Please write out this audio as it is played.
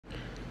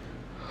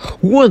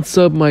What's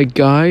up, my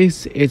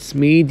guys? It's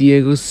me,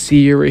 Diego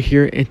Sierra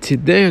here, and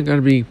today I'm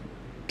gonna be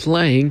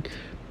playing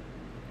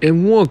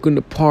and welcome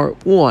to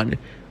part 1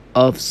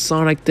 of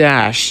Sonic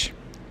Dash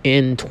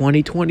in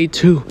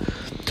 2022.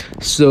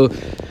 So,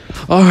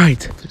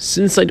 alright,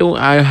 since I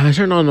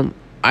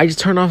just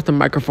turned off the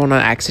microphone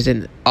on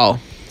accident.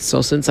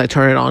 So since I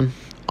turn it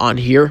on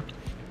here,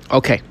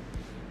 okay.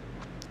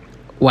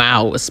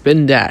 Wow, a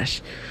spin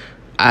dash.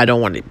 I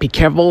don't want it. Be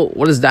careful.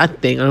 What is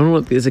that thing? I don't know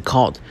what is it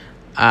called.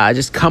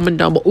 Just comment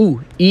down below.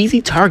 Ooh, easy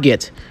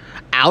target.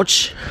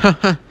 Ouch.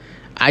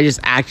 I just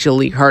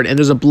actually hurt. And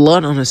there's a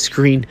blood on the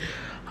screen.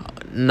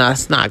 No,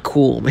 that's not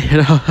cool,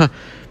 man.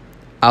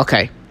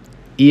 Okay.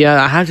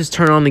 Yeah, I have to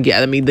turn on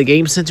the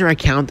Game Center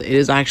account.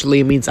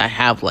 It means I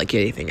have like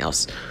anything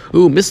else.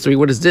 Ooh, mystery.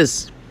 What is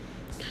this?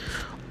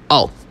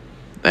 Oh,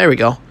 there we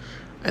go.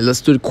 And let's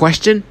do the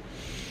question.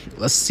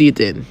 Let's see it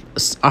then.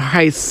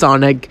 Alright,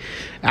 Sonic.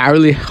 I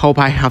really hope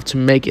I have to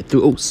make it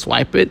through. Oh,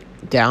 swipe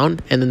it down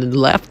and then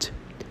left,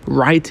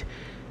 right,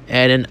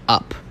 and then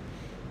up.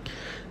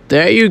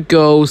 There you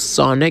go,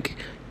 Sonic.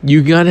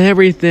 You got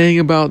everything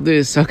about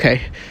this.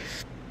 Okay.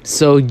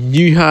 So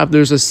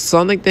there's a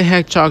Sonic the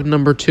Hedgehog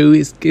number 2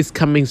 is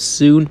coming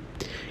soon.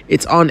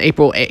 It's on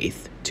April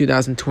 8th,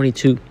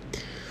 2022.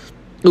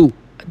 Ooh,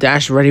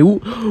 dash ready. Ooh.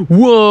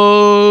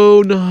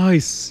 Whoa,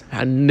 nice.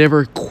 I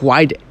never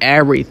quite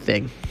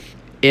everything.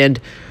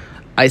 And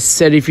I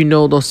said if you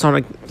know the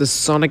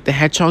Sonic the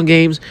Hedgehog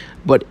games,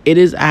 but it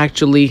is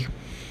actually,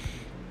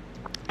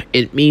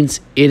 I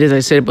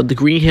said about the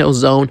Green Hill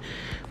Zone,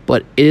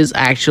 but it is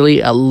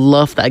actually, I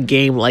love that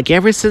game, like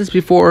ever since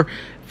before,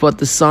 but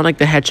the Sonic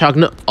the Hedgehog,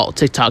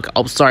 TikTok,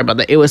 sorry about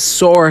that, it was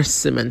Sora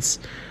Simmons.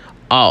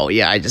 Oh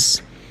yeah,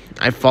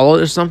 I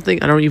followed or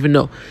something, I don't even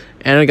know.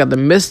 And I got the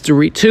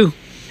mystery too,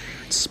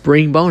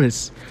 spring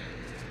bonus.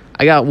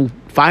 I got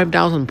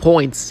 5,000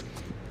 points,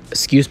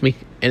 excuse me,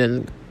 and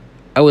then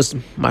it was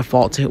my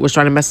fault. It was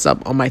trying to mess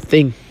up on my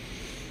thing.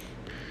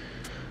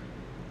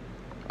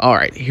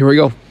 Alright, here we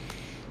go.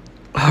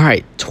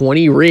 Alright,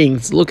 20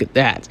 rings. Look at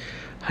that.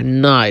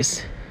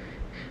 Nice.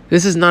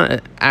 This is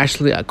not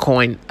actually a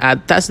coin.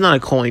 That's not a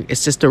coin.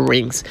 It's just the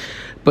rings.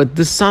 But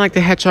the Sonic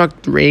the Hedgehog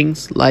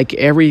rings, like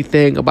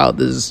everything about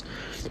this.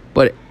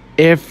 But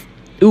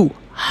ooh,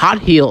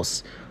 Hot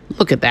Heels.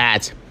 Look at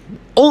that.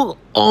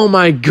 Oh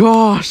my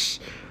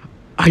gosh.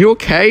 Are you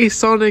okay,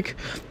 Sonic?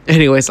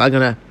 Anyways, I'm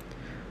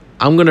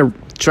gonna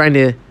try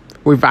to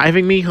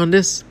reviving me on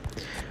this.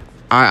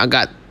 I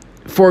got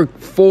four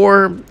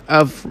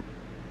of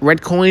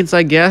red coins,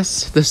 I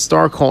guess. The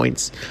star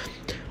coins.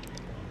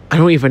 I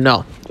don't even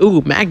know.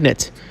 Ooh,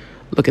 magnet.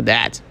 Look at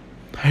that.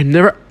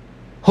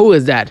 Who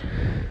is that?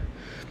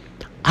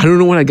 I don't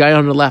know what a guy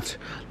on the left.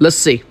 Let's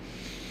see.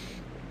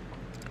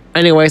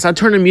 Anyways, I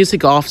turned the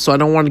music off, so I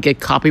don't want to get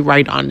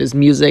copyright on this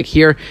music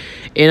here,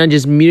 and I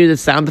just muted the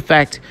sound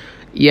effect.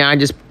 Yeah, I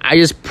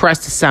just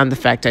pressed the sound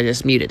effect. I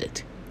just muted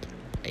it,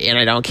 and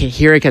I can't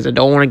hear it because I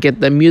don't want to get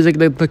the music,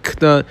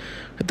 the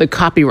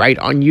copyright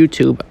on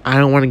YouTube. I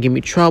don't want to give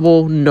me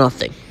trouble.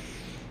 Nothing.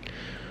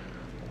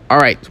 All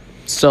right.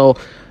 So,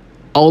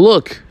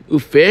 look,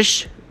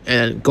 fish,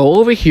 and go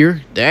over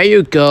here. There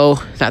you go.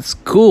 That's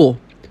cool.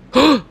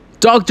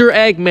 Dr.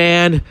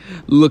 Eggman.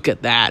 Look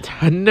at that.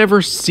 I've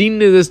never seen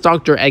this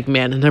Dr.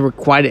 Eggman. I never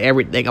quite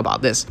everything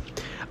about this.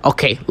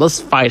 Okay,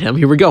 let's fight him.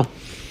 Here we go.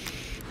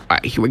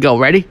 Alright, here we go.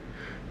 Ready?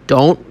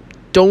 Don't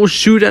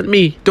shoot at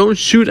me. Don't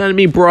shoot at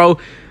me, bro.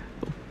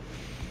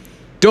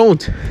 Do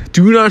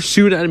not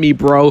shoot at me,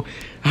 bro.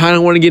 I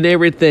don't want to get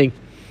everything.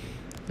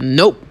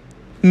 Nope.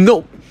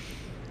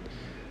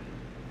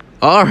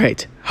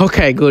 Alright.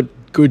 Okay, good.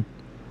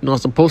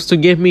 Not supposed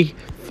to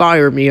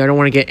fire me. I don't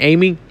want to get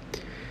aiming.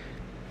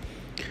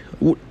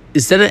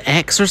 Is that an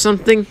X or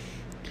something?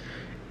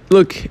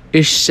 Look,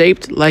 it's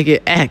shaped like an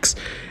X.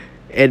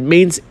 It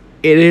means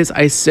it is,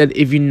 I said,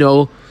 if you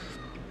know,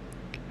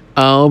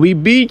 we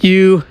beat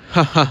you.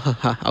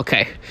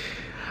 Okay.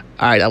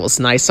 Alright, that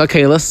was nice.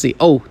 Okay, let's see.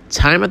 Oh,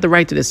 time at the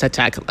right to this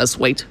attack. Let's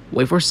wait.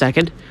 Wait for a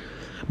second.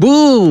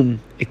 Boom!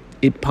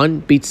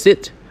 It beats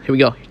it. Here we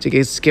go.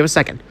 Just give a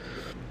second.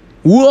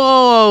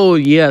 Whoa!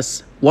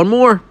 Yes. One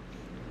more.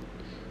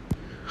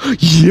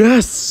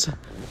 Yes!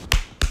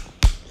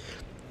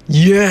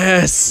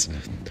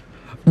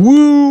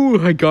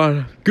 Woo! I got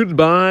it.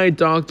 Goodbye,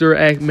 Dr.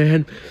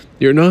 Eggman.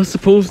 You're not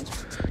supposed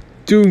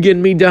to get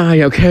me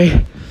die,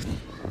 okay?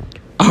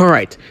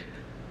 Alright.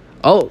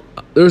 Oh,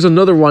 there's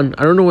another one.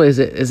 I don't know what is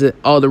it. Is it?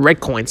 Oh, the red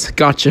coins.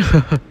 Gotcha.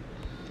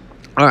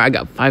 Alright, I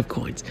got 5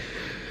 coins.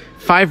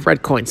 5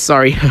 red coins.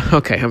 Sorry.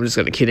 Okay, I'm just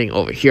gonna kidding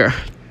over here.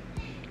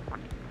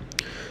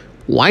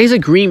 Why is it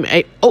green?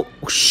 Oh,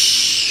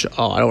 shh.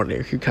 Oh, I don't want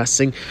to hear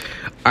cussing.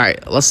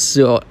 Alright, let's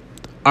see.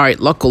 Alright,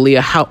 luckily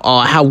I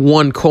have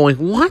 1 coin.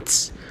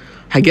 What?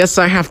 I guess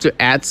I have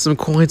to add some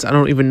coins. I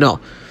don't even know.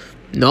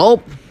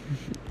 Nope.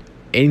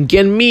 And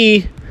get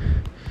me.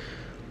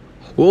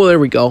 Oh, there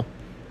we go.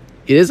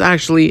 It is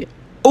actually...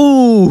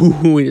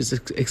 Ooh, it is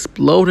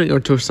exploding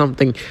or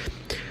something.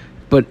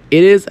 But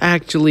it is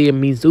actually a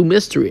Mizu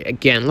mystery.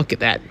 Again, look at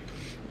that.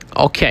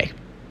 Okay.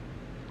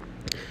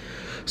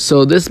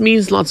 So this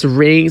means lots of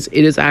rings.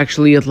 It is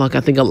actually like,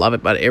 I think I love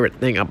it about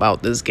everything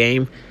about this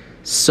game.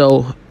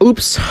 So,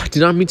 oops, I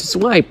did not mean to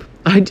swipe.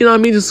 I did not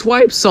mean to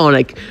swipe,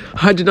 Sonic.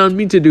 I did not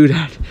mean to do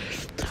that.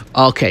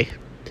 Okay,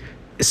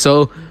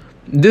 so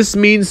this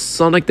means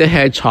Sonic the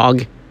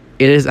Hedgehog.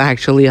 It is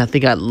actually, I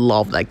think I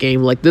love that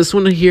game. Like this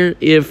one here,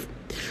 if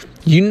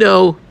you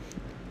know,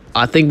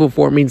 I think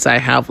before means I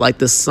have like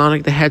the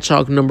Sonic the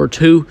Hedgehog number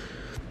 2,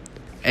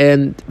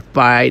 and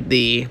by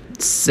the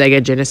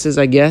Sega Genesis,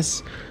 I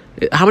guess.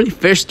 How many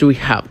fish do we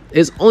have?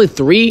 It's only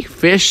 3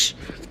 fish.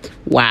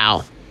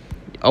 Wow.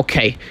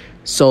 Okay,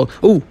 so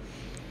ooh,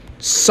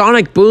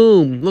 Sonic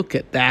Boom. Look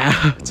at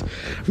that.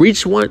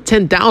 Reach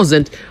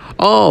 10,000.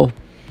 Oh,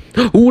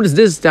 what is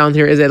this down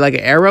here? Is it like an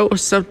arrow or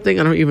something?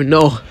 I don't even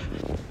know.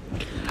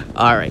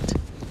 All right.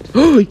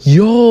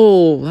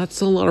 Yo,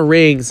 that's a lot of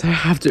rings. I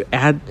have to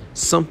add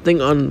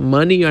something on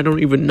money. I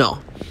don't even know.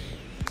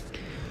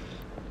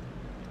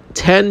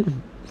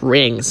 10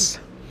 rings.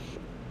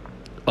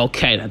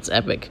 Okay, that's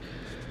epic.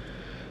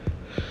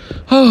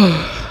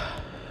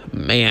 Oh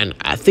man,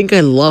 I think I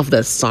love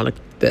that Sonic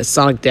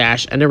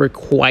Dash. I never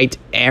quite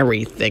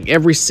everything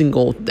every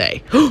single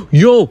day.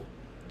 Yo,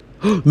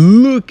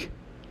 look.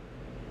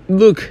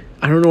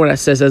 I don't know what that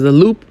says. As a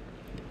loop,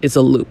 it's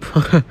a loop.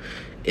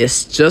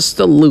 It's just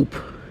a loop.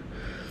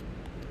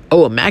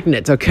 Oh, a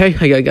magnet. Okay,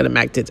 I got a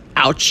magnet.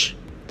 Ouch.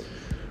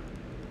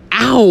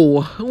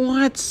 Ow.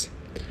 What?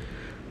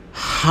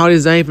 How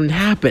does that even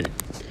happen?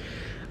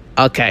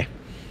 Okay.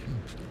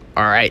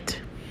 All right.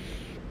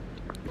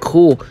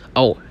 Cool.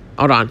 Oh,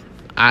 hold on.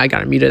 I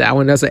gotta mute that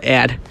one as an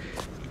ad.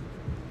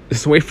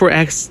 Just wait for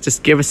X.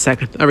 Just give a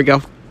second. There we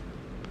go.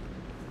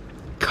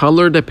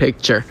 Color the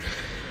picture.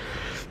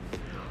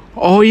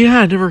 Oh yeah,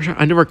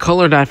 I never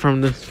colored that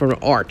from the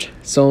art.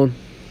 So,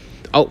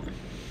 oh,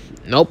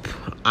 nope.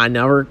 I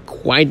never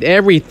quite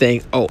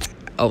everything. Oh,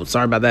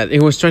 sorry about that.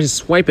 It was trying to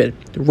swipe it.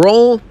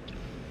 Roll.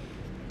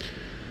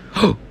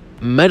 Oh,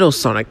 Metal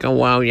Sonic. Oh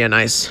wow, yeah,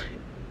 nice.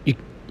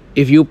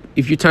 If you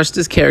touch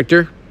this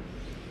character,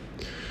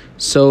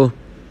 so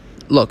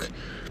look,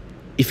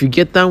 if you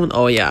get that one,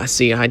 oh yeah,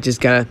 see, I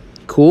just gotta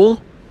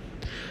cool.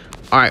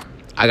 All right,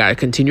 I gotta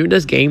continue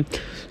this game.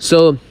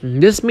 So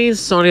this means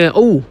Sonic.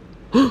 Oh,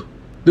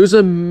 there's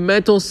a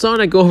Metal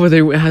Sonic over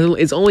there.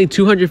 It's only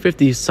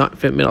 250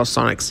 Metal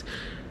Sonics.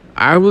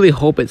 I really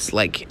hope it's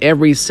like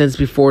every since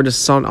before the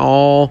sun,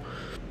 all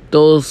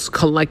those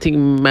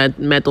collecting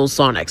Metal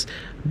Sonics.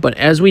 But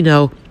as we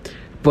know,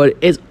 but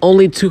it's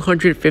only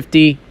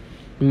 250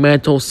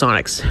 Metal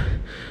Sonics.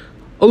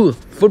 Oh,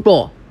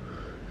 football.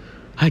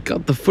 I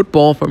got the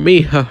football for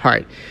me. All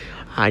right.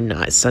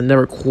 Nice. I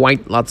never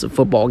quite lots of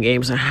football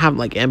games. I have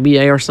like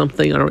NBA or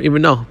something. I don't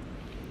even know.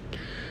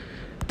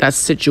 That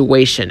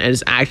situation. And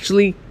it's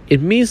actually,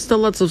 it means still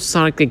lots of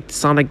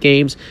Sonic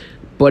games,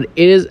 but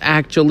it is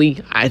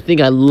actually, I think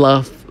I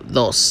love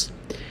those.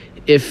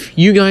 If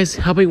you guys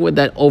helping with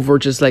that over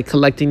just like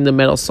collecting the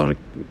Metal Sonic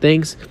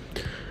things,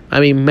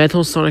 I mean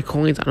Metal Sonic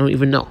coins, I don't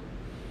even know.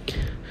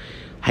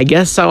 I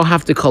guess I'll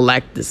have to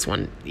collect this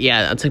one.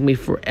 Yeah, it'll take me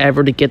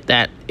forever to get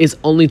that. It's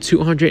only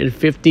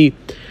 250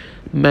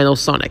 Metal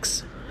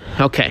Sonics.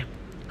 Okay.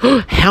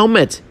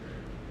 Helmet.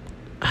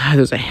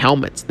 There's a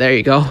helmet. There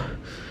you go.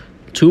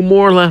 2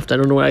 more left. I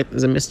don't know what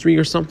is a mystery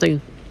or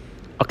something.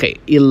 Okay,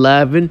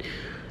 11,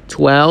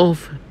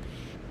 12.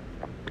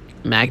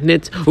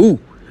 Magnet. Ooh,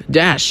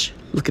 dash.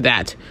 Look at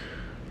that.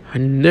 I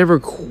never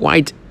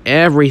quite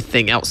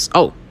everything else.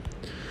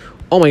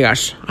 Oh my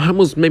gosh, I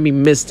almost made me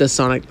miss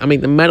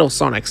the Metal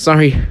Sonic,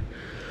 sorry.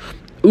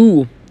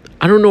 Ooh,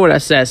 I don't know what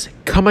that says.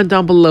 Comment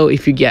down below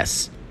if you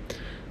guess.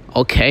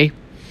 Okay.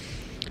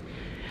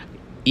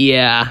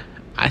 Yeah,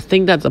 I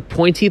think that's a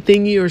pointy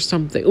thingy or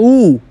something.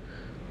 Ooh,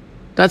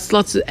 that's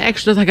lots of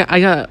extras. I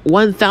got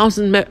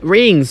 1,000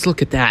 rings.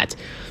 Look at that.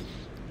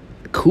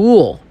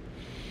 Cool.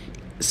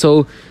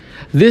 So,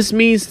 this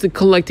means the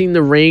collecting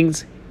the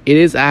rings. It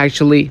is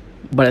actually,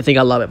 but I think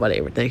I love it about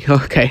everything.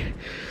 Okay.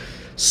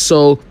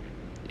 So,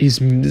 this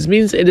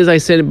means it is I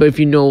said it, but if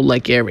you know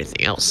like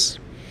everything else.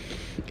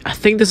 I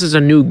think this is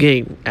a new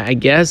game. I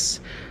guess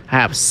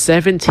I have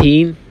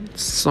 17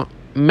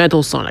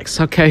 Metal Sonics.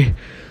 Okay.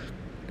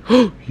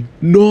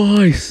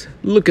 Nice.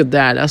 Look at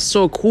that. That's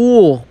so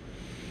cool.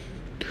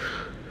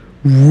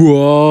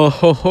 Whoa.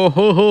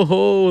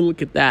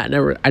 Look at that.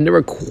 I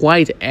never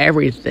quite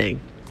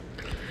everything.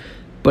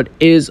 But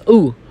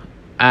ooh,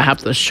 I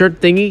have the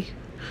shirt thingy.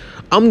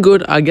 I'm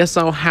good. I guess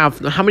I'll have,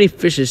 how many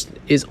fishes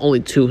is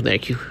only 2.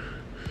 Thank you.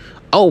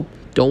 Oh,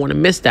 don't want to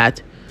miss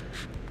that.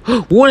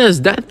 What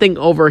is that thing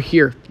over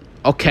here?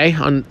 Okay,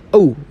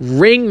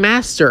 Ring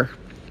Master.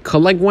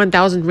 Collect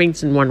 1,000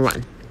 rings in 1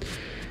 run.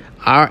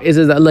 Is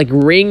it like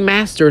Ring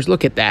Masters?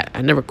 Look at that.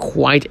 I never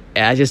quite,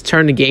 I just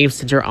turned the game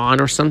center on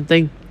or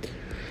something.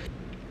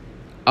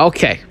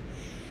 Okay.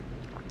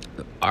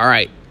 All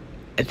right.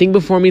 I think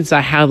before means I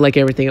have like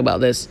everything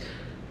about this.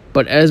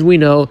 But as we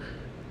know,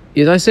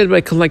 as I said by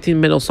collecting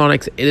Metal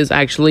Sonics, it is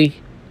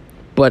actually,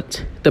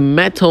 but the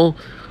Metal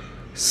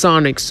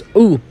Sonics.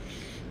 Ooh,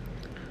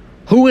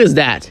 who is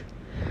that?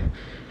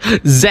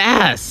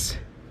 Zaz.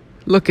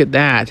 Look at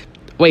that.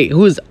 Wait,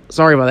 who is?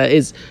 Sorry about that.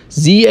 It's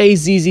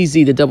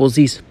Zazzz, the double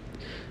Z's.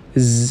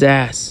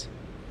 Zaz.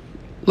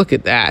 Look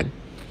at that.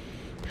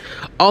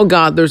 Oh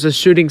God, there's a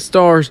shooting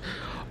stars.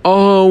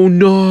 Oh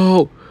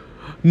no.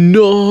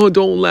 No,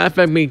 don't laugh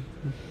at me.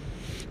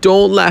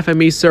 Don't laugh at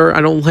me, sir.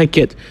 I don't like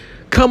it.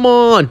 Come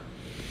on.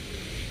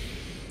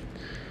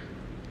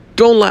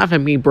 Don't laugh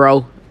at me,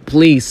 bro.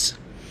 Please.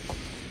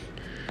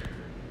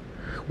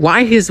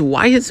 Why does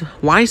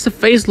the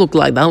face look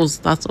like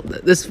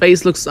that? This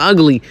face looks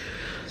ugly.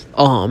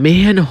 Oh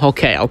man.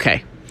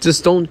 Okay.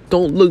 Just don't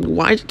look.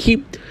 Why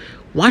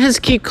does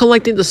it keep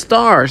collecting the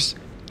stars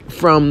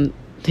from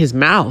his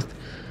mouth?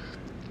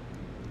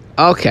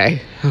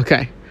 Okay.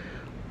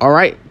 All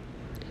right.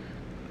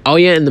 Oh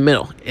yeah, in the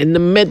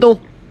middle,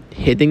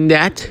 hitting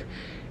that,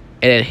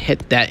 and then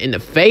hit that in the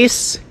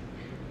face,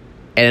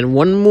 and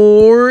one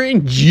more.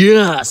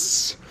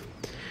 Yes,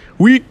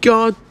 we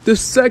got the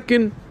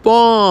second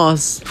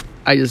boss.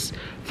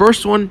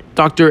 First one,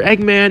 Dr.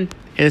 Eggman,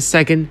 and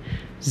second,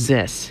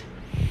 Zess.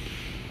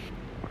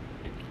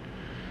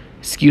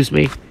 Excuse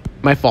me,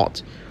 my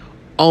fault.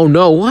 Oh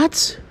no,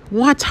 what?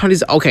 How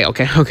does?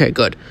 Okay,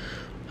 good.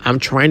 I'm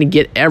trying to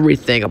get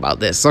everything about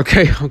this.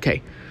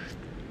 Okay.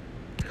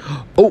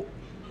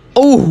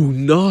 Oh,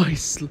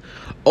 nice.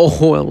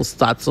 Oh,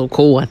 that's so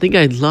cool. I think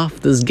I love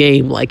this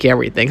game, like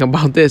everything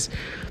about this.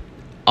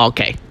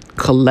 Okay,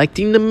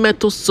 collecting the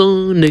Metal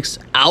Sonics.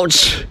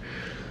 Ouch.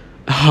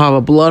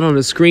 Oh, blood on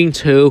the screen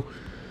too.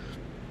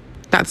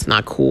 That's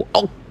not cool.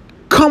 Oh,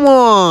 come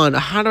on.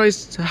 How do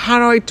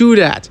I do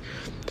that?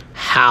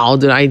 How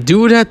did I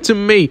do that to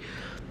me?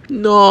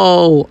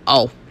 No.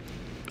 Oh,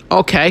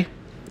 okay.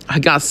 I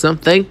got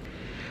something.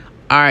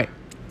 All right.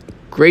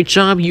 Great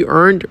job. You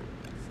earned.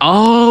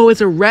 Oh,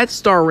 it's a red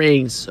star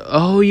rings.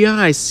 Oh, yeah,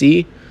 I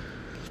see.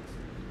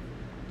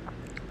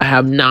 I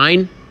have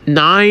nine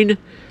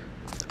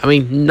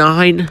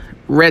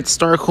red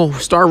star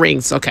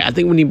rings. Okay, I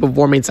think we need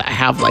performance. I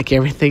have, like,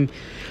 everything.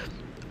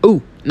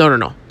 Ooh,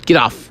 no. Get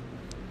off.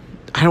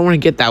 I don't want to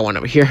get that one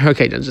over here.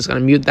 Okay, I'm just going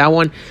to mute that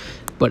one.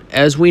 But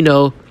as we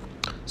know,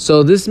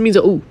 so this means,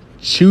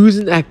 choose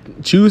an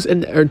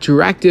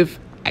interactive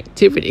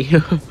activity.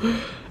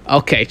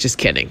 Okay, just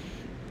kidding.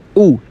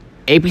 Ooh.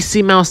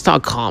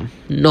 abcmouse.com.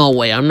 No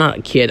way, I'm not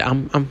a kid.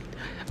 I'm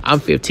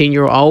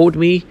 15-year-old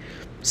me.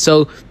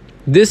 So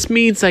this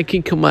means I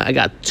can come. I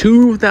got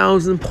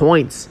 2,000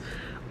 points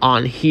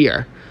on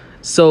here.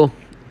 So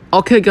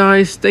okay,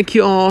 guys, thank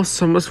you all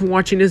so much for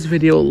watching this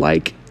video.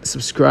 Like,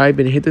 subscribe,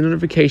 and hit the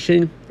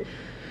notification,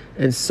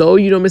 and so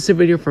you don't miss a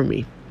video from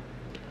me.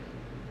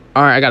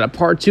 All right, I got a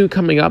part 2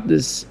 coming up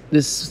this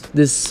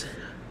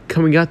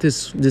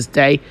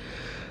day.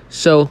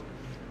 So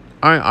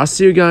all right, I'll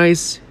see you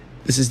guys.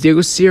 This is Diego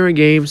Sierra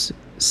Games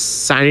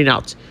signing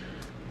out.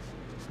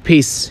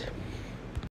 Peace.